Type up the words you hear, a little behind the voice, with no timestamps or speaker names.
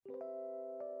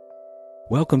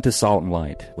Welcome to Salt and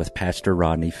Light with Pastor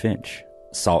Rodney Finch.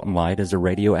 Salt and Light is a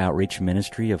radio outreach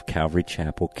ministry of Calvary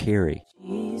Chapel, Cary.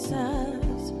 Jesus,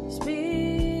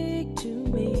 speak to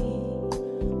me.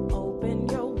 Open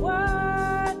your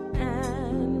word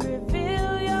and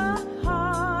reveal your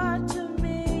heart to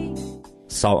me.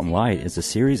 Salt and Light is a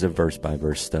series of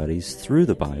verse-by-verse studies through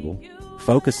the Bible,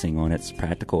 focusing on its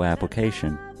practical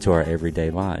application to our everyday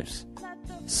lives.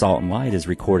 Salt and Light is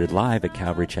recorded live at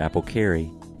Calvary Chapel, Cary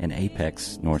in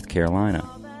Apex, North Carolina.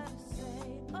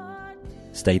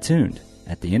 Stay tuned.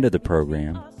 At the end of the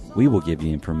program, we will give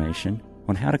you information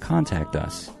on how to contact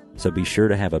us, so be sure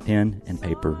to have a pen and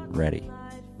paper ready.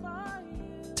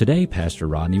 Today, Pastor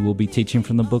Rodney will be teaching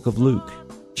from the book of Luke,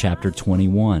 chapter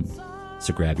 21.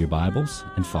 So grab your Bibles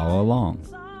and follow along.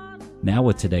 Now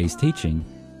with today's teaching,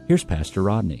 here's Pastor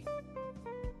Rodney.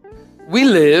 We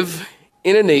live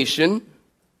in a nation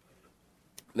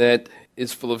that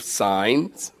is full of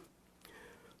signs.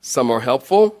 Some are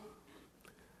helpful,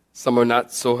 some are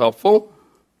not so helpful,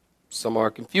 some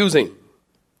are confusing.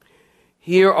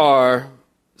 Here are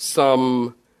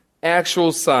some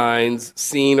actual signs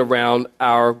seen around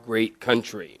our great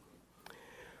country.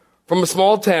 From a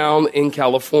small town in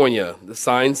California, the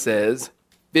sign says,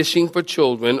 "Fishing for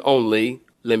children only,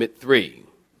 limit 3."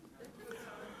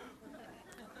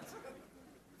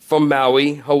 From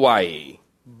Maui, Hawaii,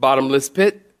 bottomless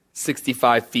pit,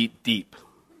 65 feet deep.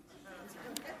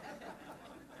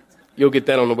 You'll get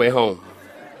that on the way home.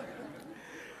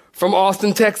 From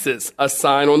Austin, Texas, a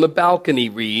sign on the balcony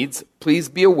reads, "Please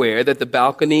be aware that the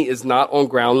balcony is not on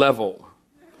ground level."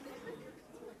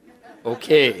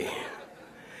 Okay.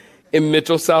 In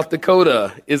Mitchell, South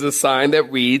Dakota, is a sign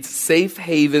that reads, "Safe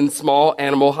Haven Small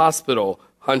Animal Hospital,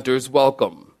 Hunters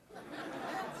Welcome."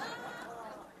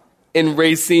 In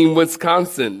Racine,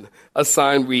 Wisconsin, a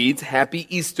sign reads, "Happy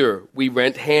Easter, we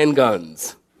rent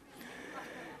handguns."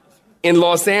 In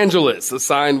Los Angeles, a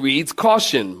sign reads,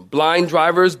 "Caution, blind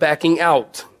drivers backing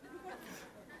out."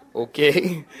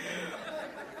 Okay.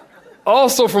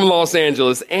 Also from Los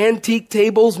Angeles, antique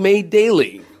tables made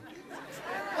daily.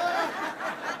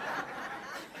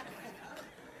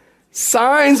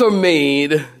 Signs are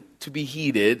made to be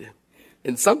heeded,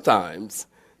 and sometimes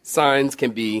signs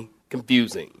can be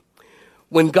confusing.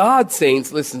 When God,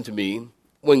 saints, listen to me,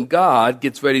 when God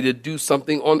gets ready to do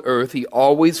something on earth, he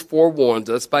always forewarns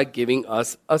us by giving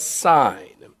us a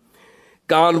sign.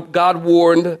 God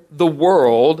warned the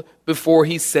world before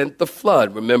he sent the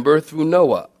flood, remember, through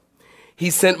Noah. He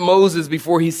sent Moses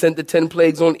before he sent the 10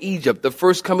 plagues on Egypt. The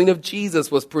first coming of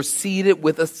Jesus was preceded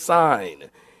with a sign.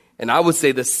 And I would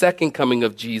say the second coming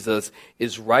of Jesus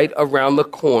is right around the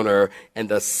corner, and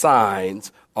the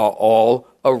signs are all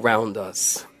around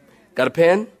us. Got a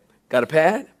pen? Got a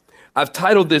pad? I've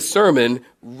titled this sermon,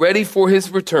 "Ready for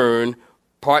His Return,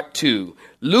 Part 2.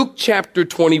 Luke chapter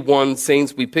 21,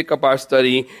 saints, we pick up our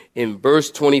study in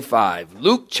verse 25.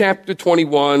 Luke chapter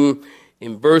 21,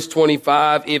 in verse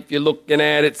 25. If you're looking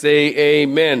at it, say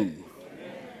amen.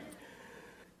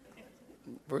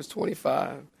 Verse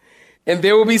 25. "And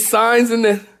there will be signs in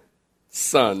the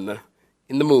sun,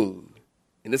 in the moon,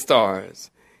 in the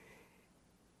stars,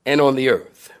 and on the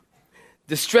earth.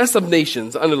 Distress of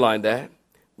nations," underline that.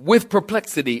 "With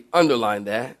perplexity," underline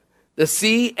that. "The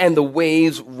sea and the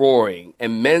waves roaring,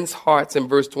 and men's hearts," in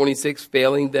verse 26,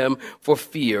 "failing them for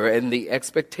fear and the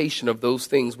expectation of those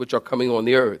things which are coming on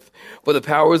the earth. For the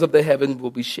powers of the heaven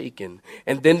will be shaken.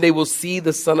 And then they will see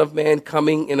the Son of Man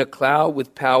coming in a cloud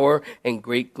with power and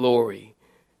great glory."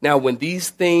 Now, when these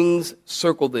things,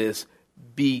 circle this,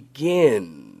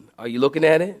 begin. Are you looking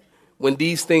at it? When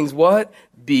these things what?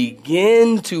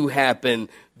 Begin to happen.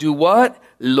 Do what?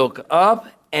 Look up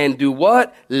and do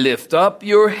what? Lift up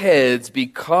your heads,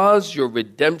 because your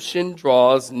redemption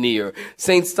draws near.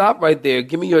 Saints, stop right there.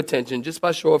 Give me your attention just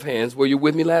by show of hands. Were you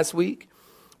with me last week?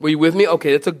 Were you with me?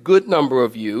 Okay, that's a good number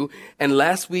of you. And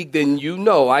last week, then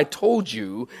I told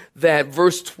you that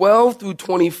verse 12 through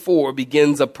 24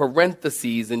 begins a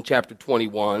parenthesis in chapter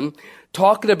 21,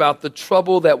 talking about the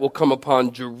trouble that will come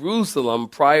upon Jerusalem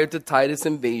prior to Titus'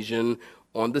 invasion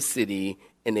on the city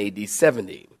in AD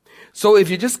 70. So if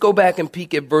you just go back and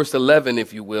peek at verse 11,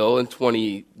 if you will, in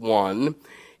 21,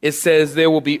 it says, "There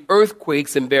will be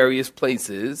earthquakes in various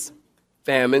places,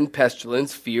 famine,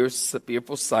 pestilence,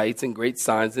 fearful sights, and great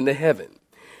signs in the heaven."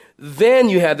 Then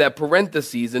you have that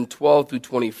parentheses in 12 through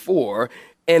 24,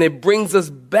 and it brings us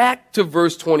back to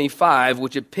verse 25,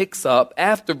 which it picks up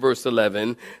after verse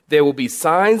 11. "There will be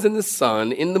signs in the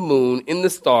sun, in the moon, in the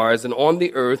stars, and on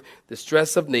the earth,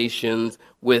 distress of nations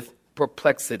with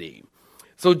perplexity."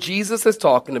 So Jesus is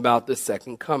talking about the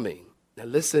second coming. Now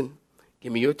listen,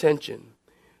 give me your attention.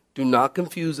 Do not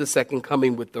confuse the second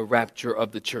coming with the rapture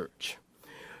of the church.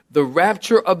 The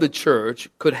rapture of the church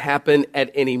could happen at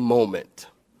any moment.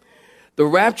 The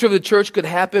rapture of the church could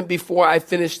happen before I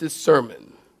finish this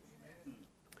sermon.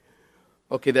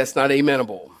 Okay, that's not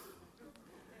amenable.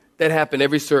 That happened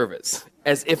every service.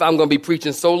 As if I'm going to be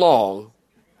preaching so long,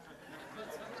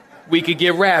 we could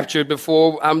get raptured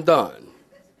before I'm done.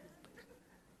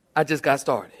 I just got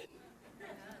started.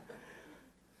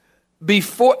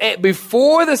 Before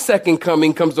the second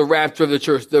coming comes the rapture of the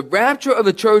church. The rapture of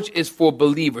the church is for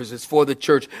believers. It's for the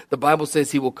church. The Bible says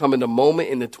he will come in a moment,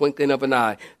 in the twinkling of an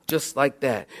eye. Just like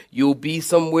that. You'll be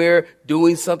somewhere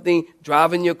doing something,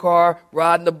 driving your car,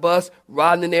 riding a bus,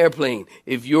 riding an airplane.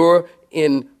 If you're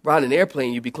riding an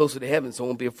airplane, you'll be closer to heaven, so it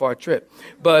won't be a far trip.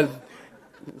 But,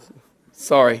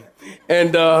 sorry.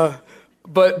 And,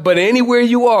 But anywhere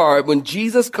you are, when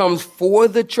Jesus comes for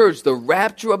the church, the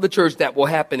rapture of the church, that will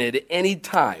happen at any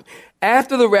time.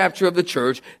 After the rapture of the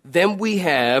church, then we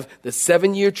have the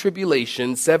 7-year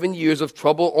tribulation, 7 years of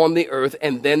trouble on the earth,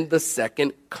 and then the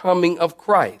second coming of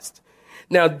Christ.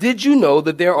 Now, did you know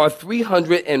that there are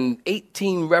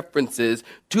 318 references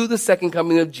to the second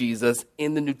coming of Jesus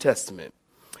in the New Testament?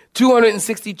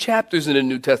 260 chapters in the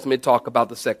New Testament talk about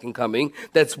the second coming.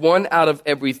 That's 1 out of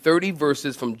every 30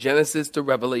 verses from Genesis to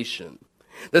Revelation.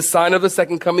 The sign of the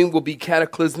second coming will be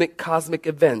cataclysmic cosmic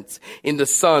events in the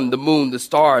sun, the moon, the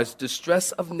stars,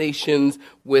 distress of nations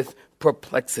with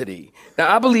perplexity.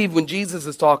 Now, I believe when Jesus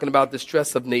is talking about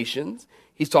distress of nations,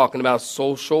 he's talking about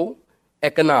social,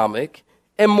 economic,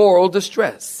 and moral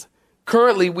distress.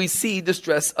 Currently, we see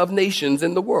distress of nations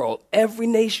in the world. Every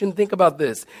nation, think about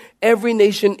this. Every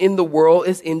nation in the world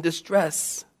is in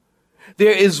distress.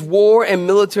 There is war and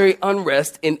military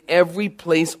unrest in every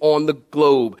place on the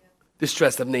globe.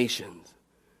 Distress of nations.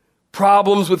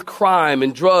 Problems with crime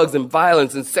and drugs and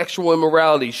violence and sexual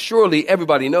immorality. Surely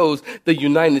everybody knows the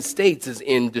United States is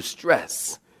in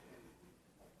distress.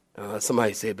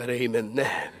 Somebody say, better amen than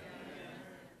that.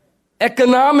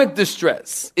 Economic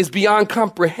distress is beyond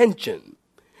comprehension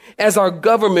as our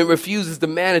government refuses to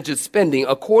manage its spending.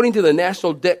 According to the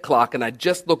national debt clock, and I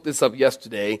just looked this up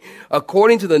yesterday,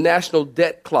 according to the national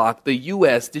debt clock, the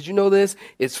U.S., did you know this,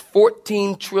 is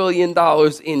 $14 trillion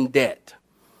in debt.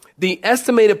 The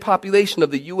estimated population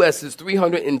of the U.S. is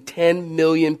 310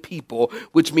 million people,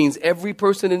 which means every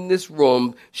person in this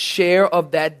room share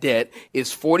of that debt is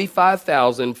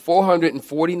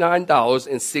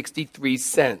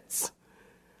 $45,449.63.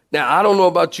 Now, I don't know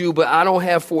about you, but I don't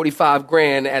have 45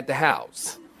 grand at the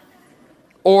house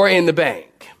or in the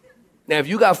bank. Now, if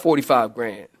you got 45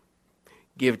 grand,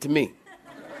 give it to me.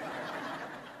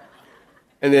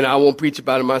 And then I won't preach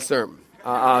about it in my sermon.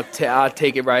 I'll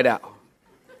take it right out.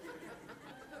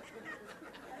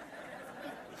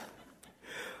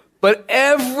 But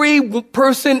every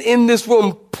person in this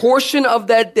room, portion of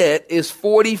that debt is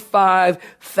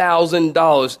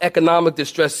 $45,000. Economic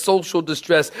distress, social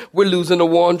distress. We're losing the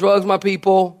war on drugs, my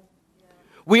people.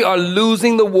 We are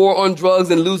losing the war on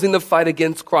drugs and losing the fight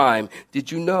against crime.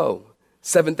 Did you know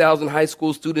 7,000 high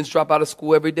school students drop out of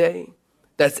school every day?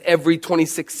 That's every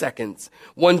 26 seconds.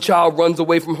 One child runs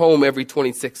away from home every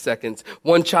 26 seconds.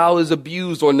 One child is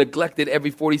abused or neglected every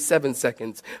 47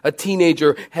 seconds. A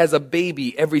teenager has a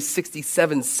baby every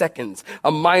 67 seconds.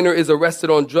 A minor is arrested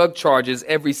on drug charges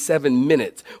every 7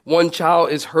 minutes. One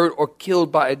child is hurt or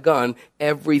killed by a gun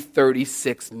every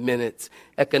 36 minutes.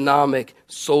 Economic,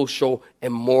 social,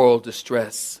 and moral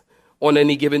distress. On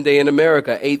any given day in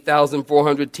America,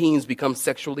 8,400 teens become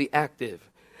sexually active.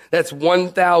 That's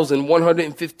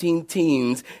 1,115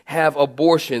 teens have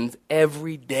abortions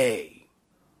every day.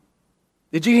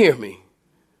 Did you hear me?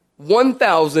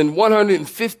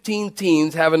 1,115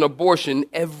 teens have an abortion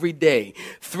every day.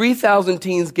 3,000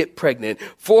 teens get pregnant.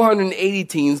 480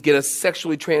 teens get a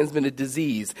sexually transmitted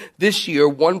disease. This year,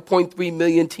 1.3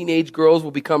 million teenage girls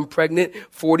will become pregnant.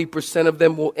 40% of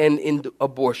them will end in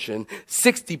abortion.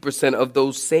 60% of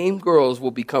those same girls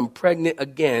will become pregnant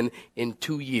again in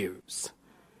 2 years.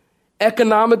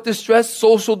 Economic distress,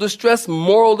 social distress,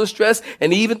 moral distress,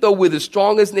 and even though we're the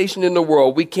strongest nation in the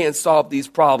world, we can't solve these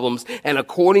problems. And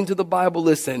according to the Bible,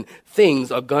 listen,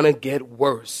 things are gonna get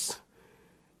worse.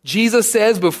 Jesus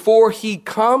says before he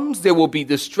comes, there will be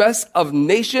distress of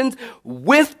nations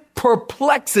with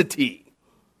perplexity.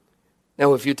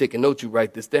 Now, if you're taking notes, you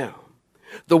write this down.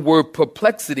 The word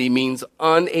perplexity means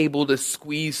unable to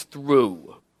squeeze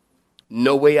through,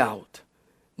 no way out.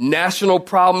 National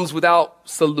problems without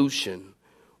solution,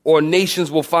 or nations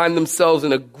will find themselves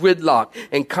in a gridlock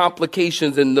and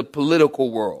complications in the political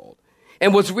world.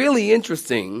 And what's really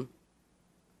interesting,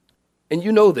 and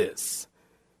you know this,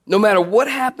 no matter what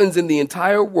happens in the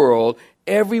entire world,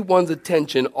 everyone's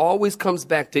attention always comes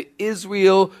back to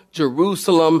Israel,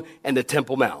 Jerusalem, and the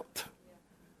Temple Mount.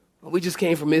 Well, we just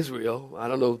came from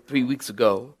Israel, 3 weeks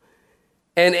ago.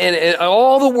 And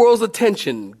all the world's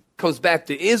attention comes back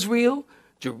to Israel,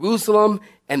 Jerusalem,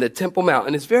 and the Temple Mount.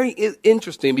 And it's very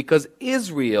interesting because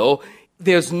Israel,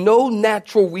 there's no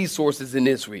natural resources in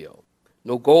Israel.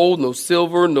 No gold, no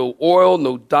silver, no oil,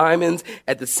 no diamonds.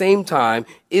 At the same time,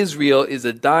 Israel is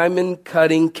a diamond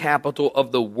cutting capital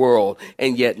of the world.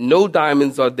 And yet no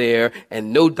diamonds are there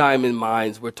and no diamond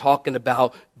mines. We're talking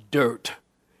about dirt.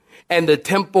 And the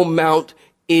Temple Mount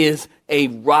is a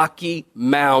rocky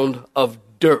mound of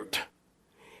dirt.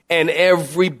 And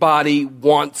everybody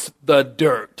wants the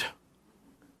dirt.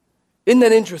 Isn't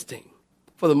that interesting?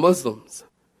 For the Muslims,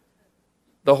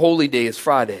 the holy day is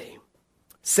Friday.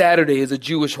 Saturday is a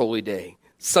Jewish holy day.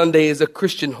 Sunday is a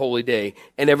Christian holy day.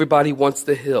 And everybody wants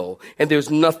the hill. And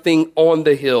there's nothing on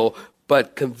the hill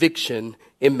but conviction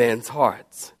in men's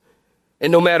hearts.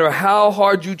 And no matter how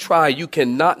hard you try, you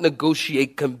cannot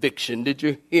negotiate conviction. Did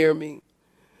you hear me?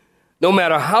 No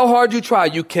matter how hard you try,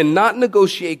 you cannot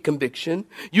negotiate conviction.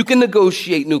 You can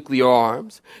negotiate nuclear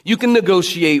arms. You can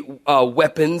negotiate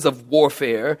weapons of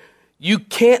warfare. You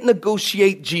can't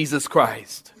negotiate Jesus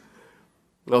Christ.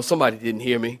 No, somebody didn't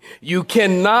hear me. You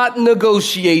cannot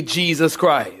negotiate Jesus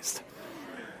Christ.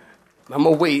 I'm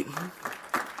going to wait.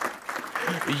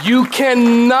 You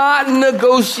cannot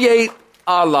negotiate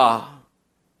Allah.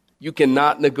 You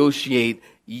cannot negotiate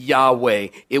Yahweh.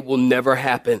 It will never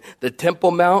happen. The Temple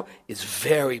Mount is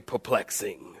very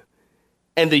perplexing.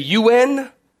 And the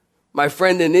UN, my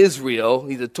friend in Israel,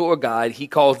 he's a tour guide. He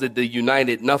calls it the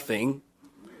United Nothing.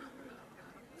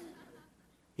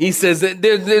 He says that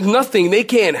there's nothing. They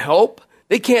can't help.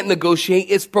 They can't negotiate.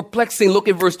 It's perplexing. Look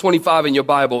at verse 25 in your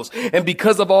Bibles. And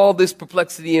because of all this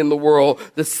perplexity in the world,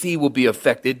 the sea will be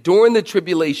affected. During the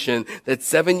tribulation, that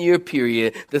 7-year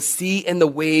period, the sea and the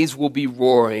waves will be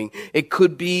roaring. It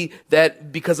could be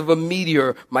that because of a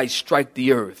meteor might strike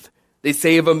the earth. They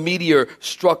say if a meteor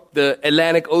struck the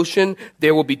Atlantic Ocean,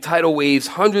 there will be tidal waves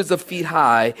hundreds of feet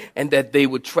high and that they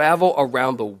would travel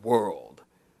around the world.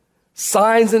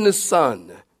 Signs in the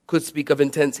sun could speak of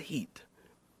intense heat.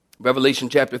 Revelation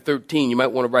chapter 13, you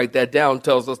might want to write that down,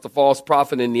 tells us the false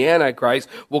prophet and the Antichrist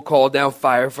will call down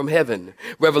fire from heaven.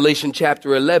 Revelation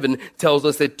chapter 11 tells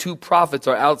us that 2 prophets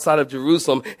are outside of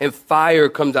Jerusalem and fire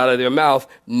comes out of their mouth,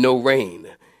 no rain.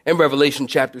 And Revelation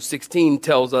chapter 16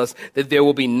 tells us that there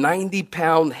will be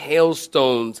 90-pound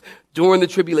hailstones during the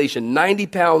tribulation,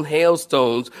 90-pound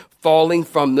hailstones falling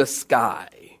from the sky.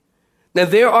 Now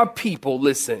there are people,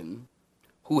 listen,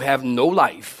 who have no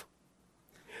life.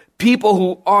 People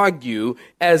who argue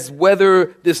as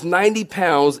whether this 90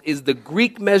 pounds is the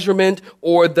Greek measurement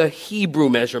or the Hebrew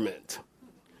measurement.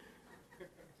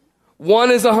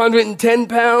 One is 110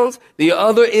 pounds, the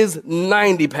other is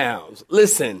 90 pounds.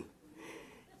 Listen,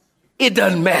 it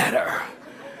doesn't matter.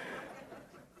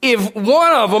 If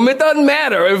one of them, it doesn't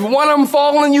matter. If one of them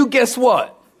falls on you, guess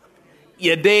what?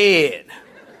 You're dead.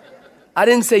 I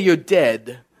didn't say you're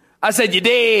dead. I said you're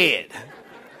dead.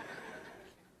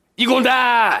 You're going to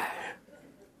die.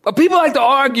 But people like to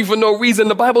argue for no reason.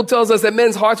 The Bible tells us that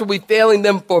men's hearts will be failing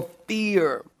them for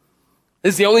fear.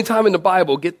 This is the only time in the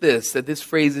Bible, get this, that this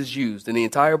phrase is used in the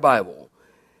entire Bible.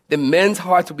 That men's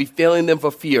hearts will be failing them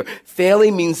for fear.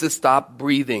 Failing means to stop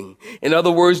breathing. In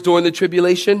other words, during the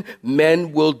tribulation,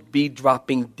 men will be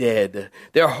dropping dead.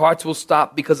 Their hearts will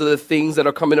stop because of the things that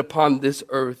are coming upon this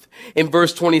earth. In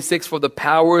verse 26, for the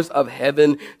powers of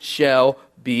heaven shall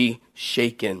be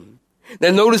shaken.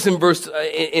 Now notice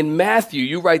in Matthew,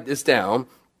 you write this down.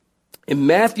 In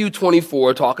Matthew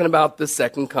 24, talking about the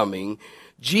second coming,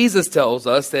 Jesus tells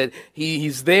us that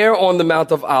he's there on the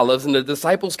Mount of Olives, and the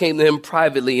disciples came to him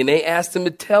privately, and they asked him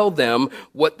to tell them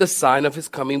what the sign of his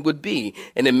coming would be.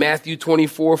 And in Matthew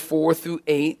 24,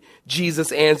 4-8,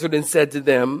 Jesus answered and said to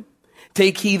them,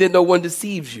 take heed that no one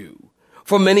deceives you.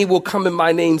 For many will come in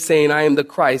my name, saying, I am the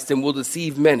Christ, and will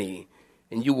deceive many.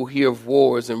 And you will hear of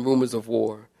wars and rumors of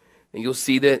war. And you'll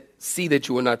see that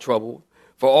you are not troubled.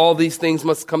 For all these things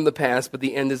must come to pass, but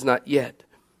the end is not yet.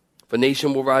 For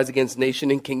nation will rise against nation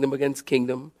and kingdom against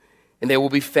kingdom. And there will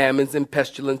be famines and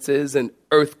pestilences and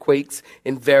earthquakes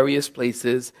in various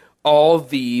places. All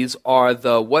these are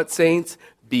the, what, saints?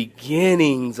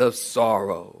 Beginnings of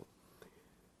sorrow.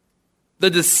 The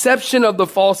deception of the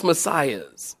false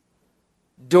messiahs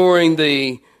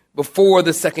before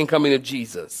the second coming of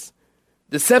Jesus.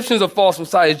 Deceptions of false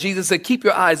messiahs. Jesus said, keep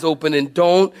your eyes open and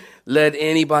don't let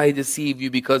anybody deceive you,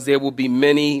 because there will be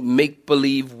many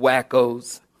make-believe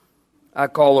wackos. I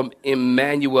call them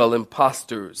Emmanuel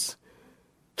imposters,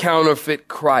 counterfeit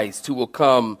Christ, who will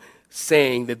come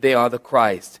saying that they are the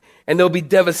Christ. And there'll be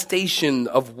devastation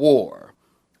of war.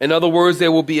 In other words,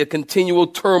 there will be a continual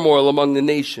turmoil among the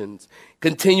nations,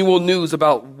 continual news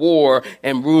about war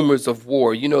and rumors of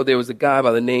war. You know, there was a guy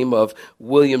by the name of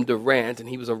William Durant, and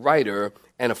he was a writer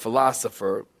and a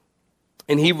philosopher.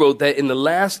 And he wrote that in the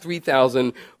last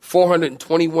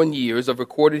 3,421 years of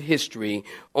recorded history,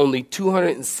 only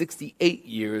 268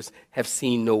 years have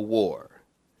seen no war.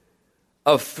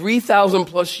 Of 3,000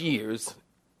 plus years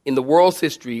in the world's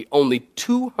history, only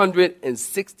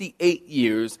 268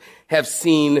 years have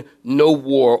seen no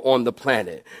war on the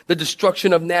planet. The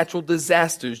destruction of natural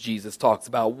disasters, Jesus talks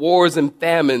about. Wars and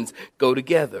famines go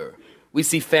together. We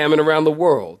see famine around the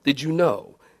world. Did you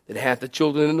know that half the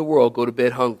children in the world go to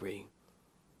bed hungry?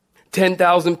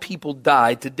 10,000 people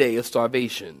died today of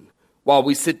starvation. While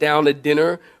we sit down at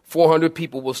dinner, 400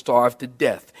 people will starve to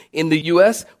death. In the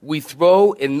U.S., we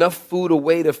throw enough food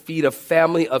away to feed a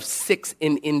family of 6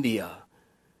 in India.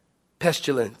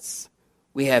 Pestilence.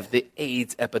 We have the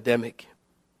AIDS epidemic.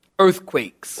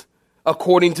 Earthquakes.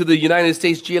 According to the United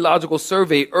States Geological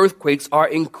Survey, earthquakes are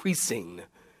increasing.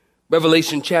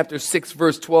 Revelation chapter 6,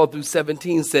 verse 12 through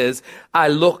 17 says, I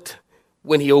looked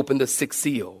when he opened the 6th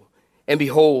seal, and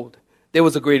behold, there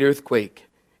was a great earthquake.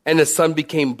 And the sun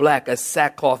became black as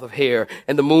sackcloth of hair,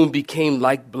 and the moon became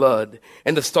like blood,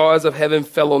 and the stars of heaven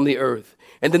fell on the earth.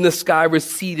 And then the sky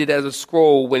receded as a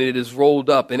scroll when it is rolled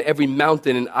up, and every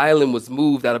mountain and island was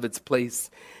moved out of its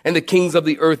place. And the kings of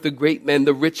the earth, the great men,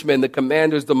 the rich men, the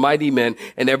commanders, the mighty men,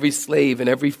 and every slave and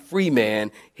every free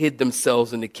man hid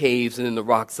themselves in the caves and in the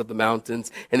rocks of the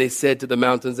mountains. And they said to the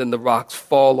mountains and the rocks,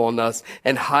 fall on us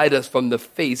and hide us from the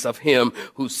face of him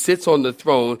who sits on the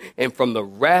throne and from the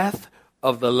wrath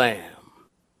of the Lamb.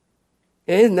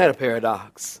 Isn't that a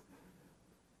paradox?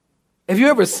 Have you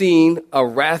ever seen a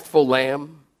wrathful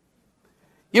lamb?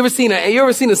 You ever seen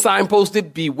a sign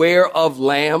posted, beware of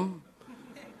lamb?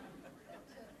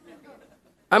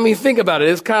 I mean, think about it.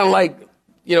 It's kind of like,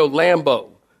 Lambo.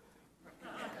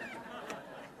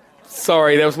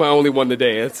 Sorry, that was my only one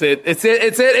today. It's it.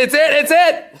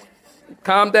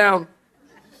 Calm down.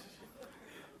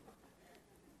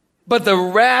 But the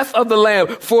wrath of the Lamb,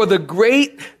 for the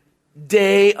great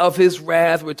day of his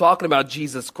wrath, we're talking about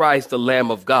Jesus Christ, the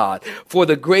Lamb of God. For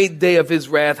the great day of his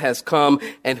wrath has come,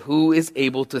 and who is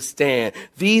able to stand?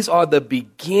 These are the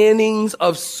beginnings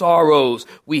of sorrows.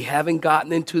 We haven't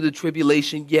gotten into the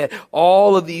tribulation yet.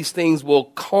 All of these things will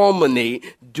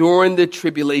culminate during the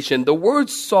tribulation. The word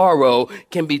sorrow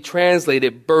can be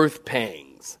translated birth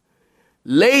pangs.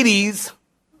 Ladies,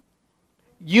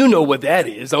 you know what that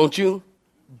is, don't you?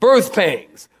 Birth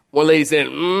pangs. One lady said,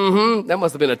 that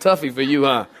must have been a toughie for you,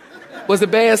 huh? Was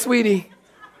it bad, sweetie?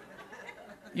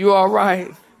 You all right?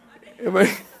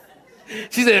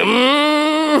 She said,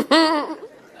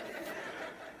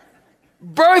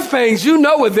 Birth pangs, you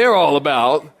know what they're all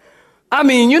about. I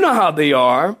mean, you know how they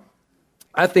are.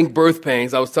 I think birth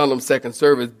pangs, I was telling them second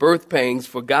service, birth pangs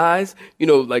for guys,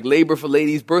 like labor for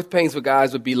ladies, birth pangs for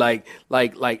guys would be like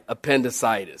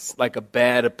appendicitis, like a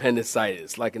bad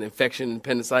appendicitis, like an infection in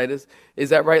appendicitis. Is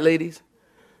that right, ladies?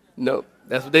 No,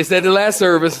 that's what they said in the last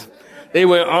service. They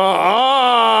went,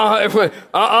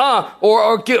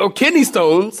 or kidney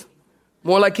stones.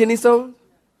 More like kidney stones?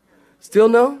 Still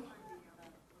no?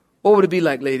 What would it be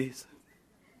like, ladies?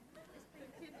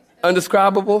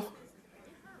 Undescribable?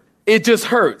 It just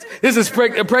hurts. This is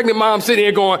a pregnant mom sitting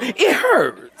here going, it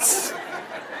hurts.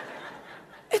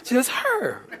 It just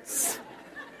hurts.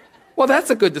 Well, that's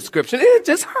a good description. It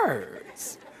just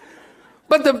hurts.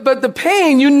 But the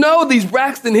pain, these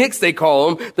Braxton Hicks, they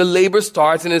call them, the labor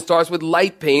starts, and it starts with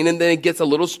light pain, and then it gets a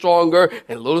little stronger,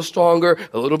 and a little stronger,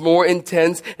 a little more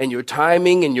intense, and you're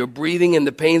timing, and you're breathing, and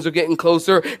the pains are getting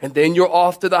closer, and then you're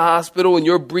off to the hospital, and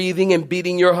you're breathing and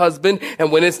beating your husband,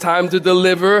 and when it's time to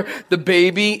deliver, the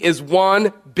baby is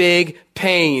one big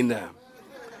pain.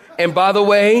 And by the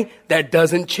way, that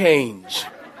doesn't change.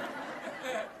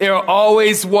 They're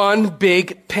always one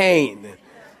big pain.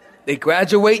 They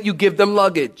graduate, you give them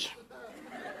luggage.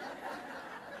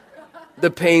 The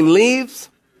pain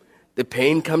leaves, the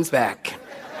pain comes back.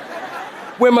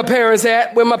 Where my parents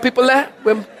at? Where my people at?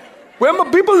 Where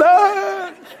my people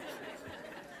at?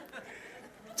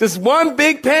 Just one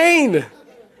big pain.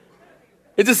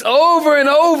 It's just over and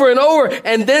over and over.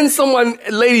 And then someone,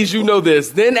 ladies, you know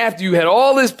this. Then after you had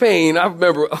all this pain, I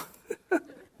remember,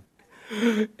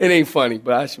 it ain't funny,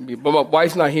 but I should be. But my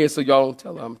wife's not here, so y'all don't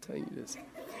tell her I'm telling you this.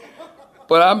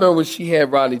 But I remember when she had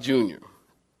Rodney Jr.,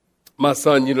 my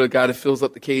son, the guy that fills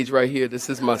up the cage right here. This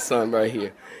is my son right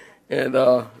here. And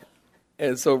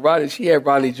so she had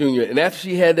Rodney Jr. And after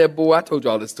she had that boy, I told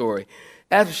y'all this story.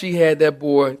 after she had that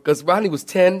boy, because Rodney was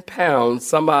 10 pounds,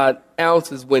 some odd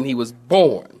ounces when he was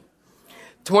born.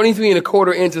 23 and a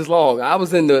quarter inches long. I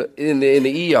was in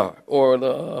the ER or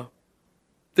the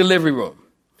delivery room.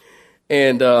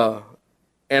 And I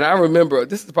remember,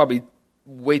 this is probably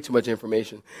way too much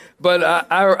information, but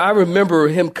I remember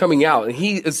him coming out, and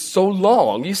he is so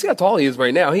long. You see how tall he is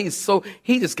right now. He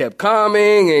just kept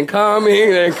coming and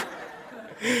coming, and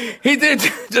he did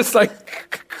just like,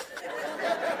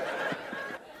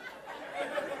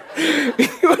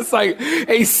 he was like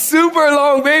a super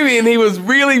long baby, and he was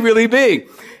really, really big.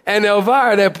 And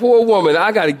Elvira, that poor woman,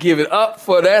 I got to give it up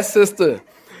for that sister.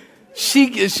 She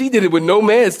did it with no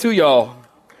meds too, y'all.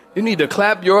 You need to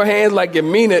clap your hands like you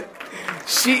mean it.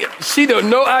 She did with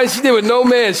no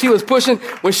meds. She was pushing.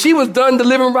 When she was done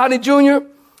delivering Rodney Jr.,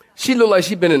 she looked like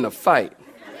she'd been in a fight.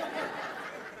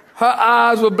 Her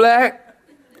eyes were black.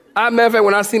 Matter of fact,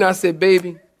 when I seen her, I said,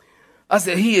 baby, I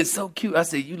said, he is so cute. I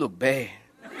said, you look bad.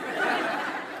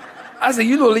 I said,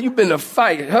 you look like you've been in a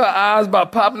fight. Her eyes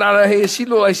about popping out of her head. She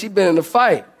looked like she'd been in a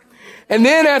fight. And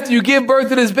then after you give birth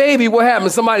to this baby, what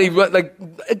happens? Somebody, like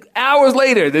hours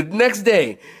later, the next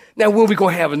day, now when we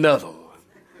going to have another one?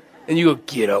 And you go,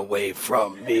 get away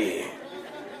from me.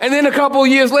 And then a couple of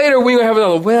years later, we going to have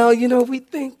another one. Well, we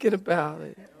thinking about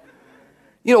it.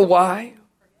 You know why?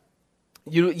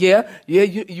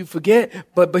 You forget.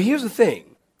 But here's the thing.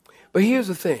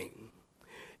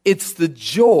 It's the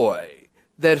joy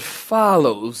that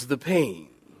follows the pain.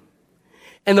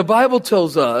 And the Bible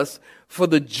tells us, for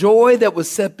the joy that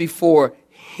was set before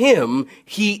him,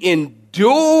 he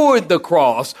endured the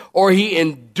cross, or he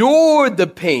endured the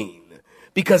pain,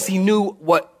 because he knew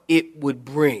what it would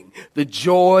bring. The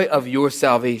joy of your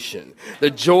salvation.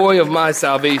 The joy of my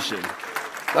salvation.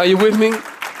 Are you with me?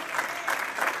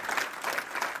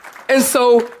 And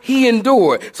so he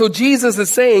endured. So Jesus is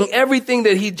saying everything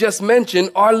that he just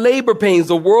mentioned are labor pains.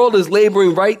 The world is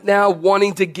laboring right now,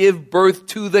 wanting to give birth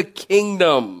to the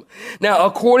kingdom. Now,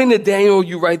 according to Daniel,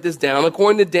 you write this down.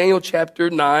 According to Daniel chapter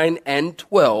 9 and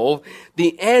 12,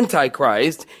 the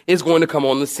Antichrist is going to come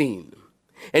on the scene.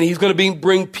 And he's going to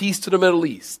bring peace to the Middle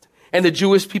East. And the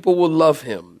Jewish people will love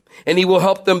him. And he will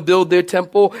help them build their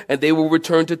temple, and they will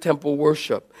return to temple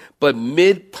worship. But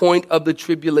midpoint of the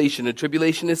tribulation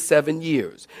is 7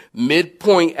 years.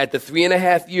 Midpoint at the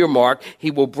 3.5-year mark, he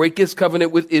will break his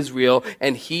covenant with Israel,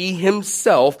 and he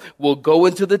himself will go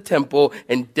into the temple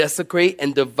and desecrate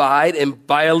and divide and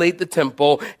violate the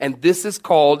temple. And this is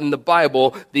called in the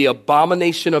Bible the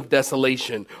abomination of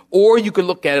desolation. Or you could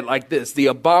look at it like this: the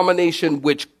abomination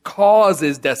which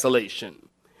causes desolation.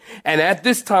 And at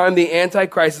this time, the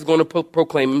Antichrist is going to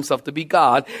proclaim himself to be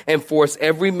God and force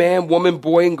every man, woman,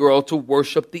 boy, and girl to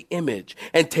worship the image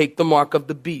and take the mark of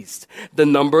the beast. The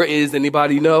number is,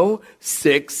 anybody know?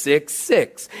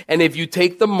 666. And if you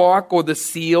take the mark or the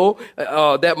seal,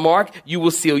 that mark, you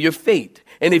will seal your fate.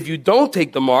 And if you don't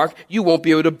take the mark, you won't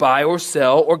be able to buy or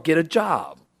sell or get a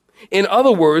job. In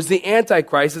other words, the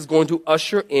Antichrist is going to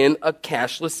usher in a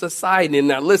cashless society. And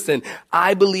now listen,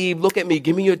 I believe, look at me,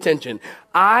 give me your attention.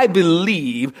 I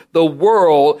believe the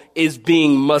world is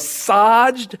being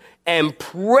massaged and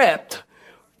prepped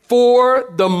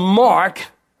for the mark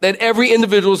that every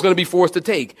individual is going to be forced to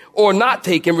take or not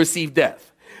take and receive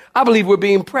death. I believe we're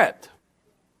being prepped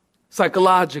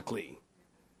psychologically.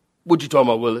 What you talking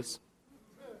about, Willis?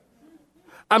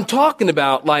 I'm talking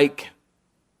about like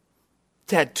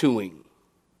tattooing.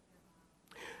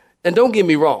 And don't get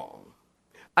me wrong,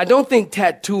 I don't think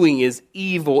tattooing is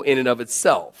evil in and of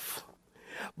itself.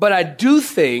 But I do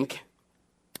think,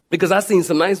 because I've seen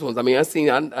some nice ones. I mean,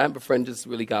 I have a friend just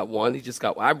really got one. He just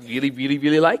got one. I really, really,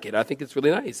 really like it. I think it's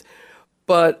really nice.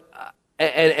 But,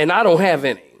 and I don't have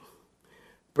any.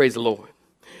 Praise the Lord.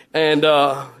 And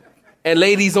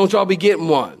ladies, don't y'all be getting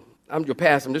one. I'm your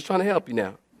pastor. I'm just trying to help you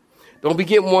now. Don't be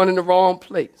getting one in the wrong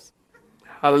place.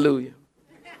 Hallelujah.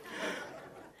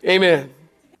 Amen.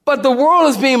 But the world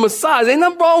is being massaged. Ain't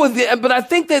nothing wrong with it. But I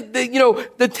think that,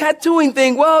 the tattooing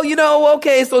thing, well,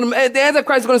 okay, so the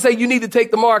Antichrist is going to say you need to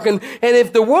take the mark. And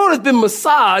if the world has been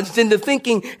massaged into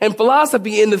thinking and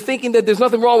philosophy into thinking that there's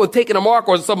nothing wrong with taking a mark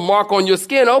or some mark on your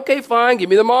skin, okay, fine, give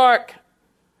me the mark.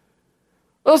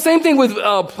 Well, same thing with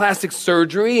plastic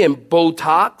surgery and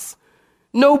Botox.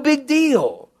 No big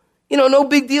deal. No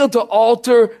big deal to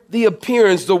alter the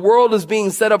appearance. The world is being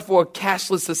set up for a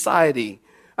cashless society.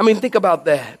 I mean, think about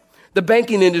that. The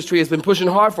banking industry has been pushing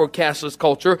hard for a cashless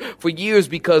culture for years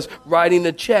because writing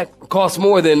a check costs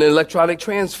more than an electronic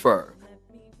transfer. Let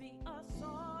me be a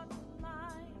salt and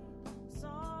light,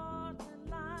 salt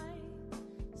and light,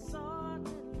 salt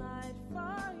and light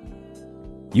for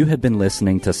you. You have been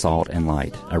listening to Salt and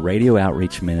Light, a radio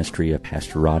outreach ministry of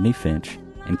Pastor Rodney Finch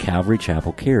in Calvary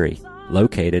Chapel, Cary,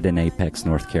 located in Apex,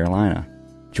 North Carolina.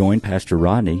 Join Pastor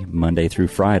Rodney Monday through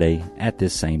Friday at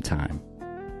this same time.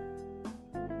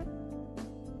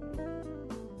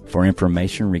 For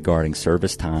information regarding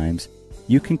service times,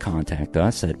 you can contact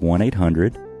us at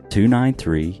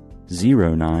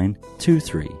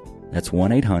 1-800-293-0923. That's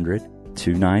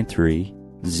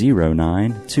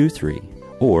 1-800-293-0923.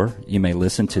 Or you may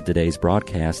listen to today's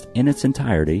broadcast in its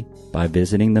entirety by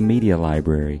visiting the media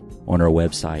library on our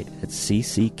website at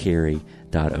cccary.org.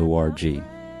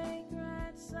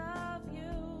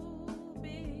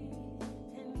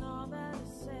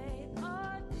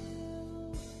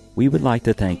 We would like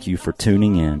to thank you for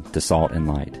tuning in to Salt and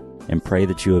Light and pray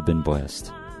that you have been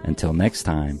blessed. Until next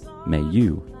time, may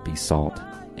you be salt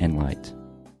and light.